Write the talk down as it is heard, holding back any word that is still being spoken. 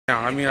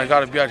I mean, I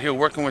got to be out here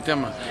working with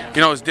them.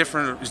 You know, it's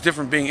different. It's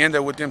different being in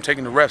there with them,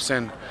 taking the reps,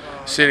 and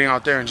sitting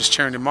out there and just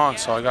cheering them on.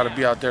 So I got to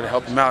be out there to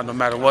help them out, no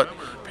matter what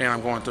pain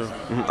I'm going through.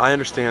 I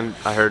understand.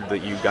 I heard that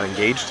you got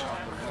engaged.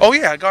 Oh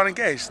yeah, I got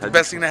engaged. The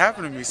best thing that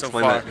happened to me so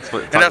far.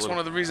 And that's one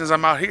of the reasons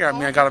I'm out here. I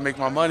mean, I got to make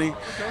my money.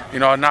 You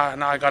know,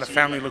 now I got a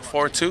family to look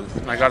forward to,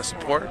 and I got to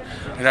support.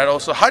 And that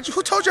also,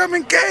 who told you I'm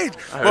engaged?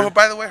 Well,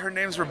 by the way, her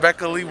name's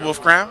Rebecca Lee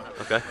Wolfgram.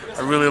 Okay.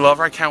 I really love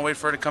her. I can't wait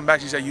for her to come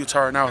back. She's at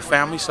Utah right now with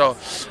family. So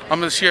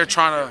I'm just here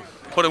trying to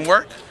put in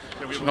work.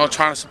 You know,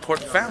 trying to support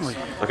the family.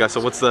 Okay,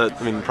 so what's the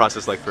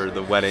process like for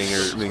the wedding,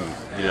 or do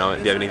you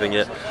have anything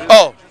yet?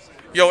 Oh,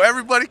 yo,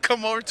 everybody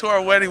come over to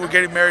our wedding. We're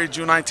getting married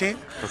June 19th.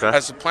 Okay.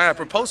 That's the plan. I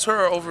proposed to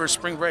her over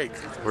spring break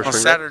on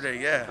Saturday,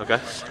 yeah. Okay.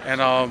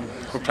 And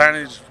we're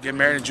planning to get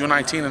married in June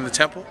 19th in the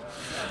temple,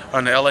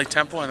 on the LA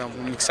temple, and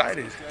I'm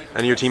excited.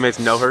 And your teammates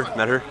know her,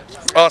 met her?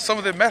 Some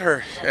of them met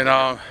her,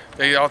 and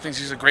they all think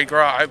she's a great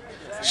girl.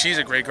 She's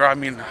a great girl. I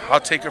mean, I'll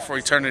take her for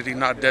eternity,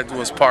 not dead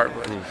to us part,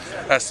 but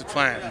that's the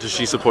plan. Does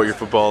she support your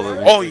football?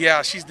 Oh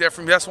yeah, she's there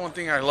for me. That's one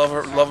thing I love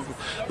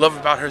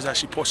about her, is that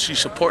she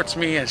supports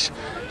me, and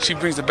she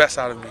brings the best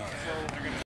out of me.